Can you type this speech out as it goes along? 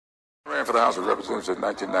ran for the House of Representatives in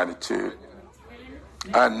 1992,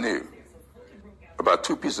 I knew about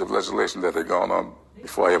two pieces of legislation that had gone on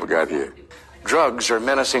before I ever got here. Drugs are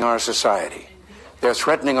menacing our society. They're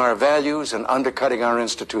threatening our values and undercutting our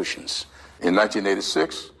institutions. In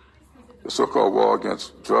 1986, the so-called war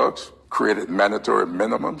against drugs created mandatory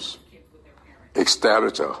minimums,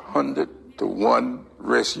 established a 100-to-1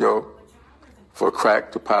 ratio for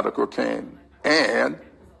crack to powder cocaine, and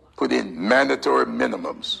put in mandatory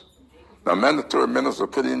minimums. Now, mandatory minimums were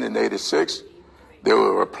put in 86. They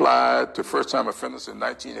were applied to first-time offenders in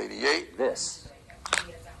 1988.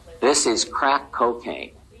 This is crack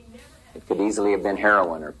cocaine. It could easily have been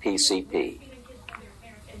heroin or PCP.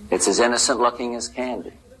 It's as innocent looking as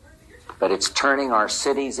candy, but it's turning our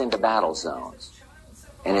cities into battle zones,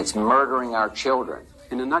 and it's murdering our children.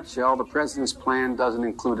 In a nutshell, the president's plan doesn't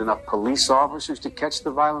include enough police officers to catch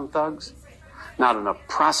the violent thugs, not enough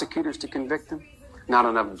prosecutors to convict them, not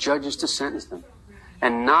enough judges to sentence them,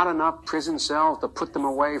 and not enough prison cells to put them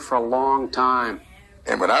away for a long time.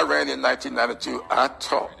 And when I ran in 1992, I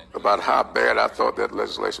talked about how bad I thought that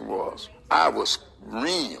legislation was. I was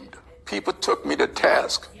reamed. People took me to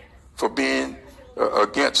task for being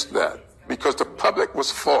against that because the public was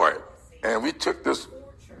for it. And we took this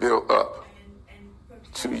bill up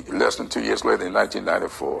less than 2 years later in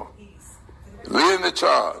 1994. Leading the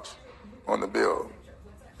charge on the bill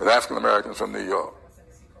with African Americans from New York,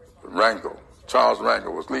 Charles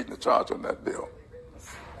Rangel was leading the charge on that bill.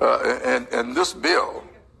 And this bill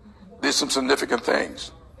did some significant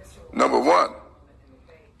things. Number one,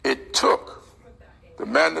 it took the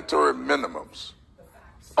mandatory minimums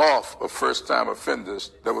off of first-time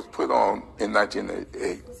offenders that was put on in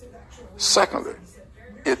 1988. Secondly,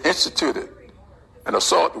 it instituted an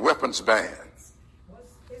assault weapons ban.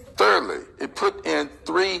 Thirdly, it put in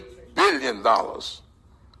 $3 billion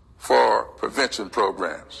for prevention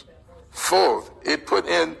programs. Fourth, it put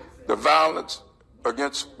in the Violence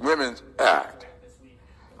Against Women Act.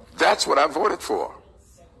 That's what I voted for.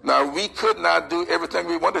 Now, we could not do everything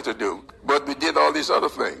we wanted to do, but we did all these other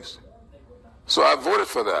things. So I voted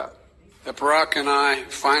for that. That Barack and I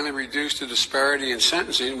finally reduced the disparity in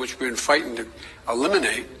sentencing, which we've been fighting to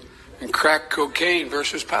eliminate, in crack cocaine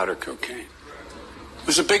versus powder cocaine. It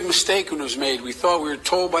was a big mistake when it was made. We thought, we were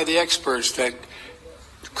told by the experts that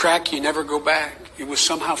crack, you never go back. It was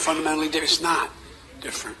somehow fundamentally different. It's not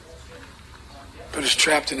different. But it's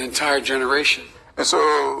trapped an entire generation. And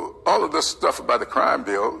so all of this stuff about the crime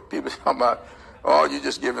bill, people talking about, oh, you're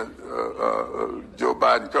just giving Joe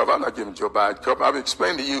Biden cover. I'm not giving Joe Biden cover. I've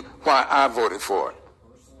explained to you why I voted for it.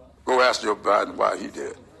 Go ask Joe Biden why he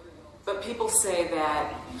did. But people say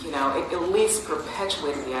that, it at least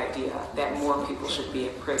perpetuated the idea that more people should be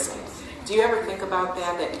in prison. Do you ever think about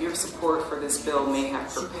that your support for this bill may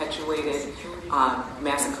have perpetuated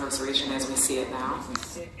mass incarceration as we see it now?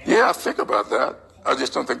 Yeah, I think about that. I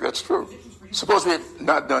just don't think that's true. Suppose we had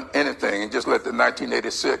not done anything and just let the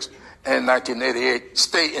 1986 and 1988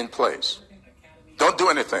 stay in place. Don't do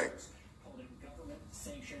anything.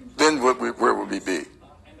 Then where would we be?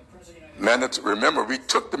 Remember, we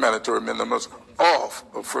took the mandatory minimums off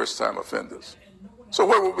of first-time offenders. So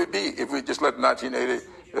where would we be if we just let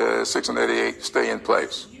 1986 and 88 stay in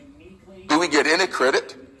place? Do we get any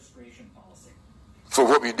credit for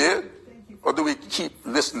what we did? Or do we keep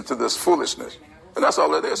listening to this foolishness? And that's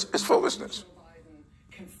all it is. It's foolishness.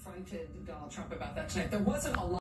 Confronted Donald Trump about that tonight. There wasn't a lot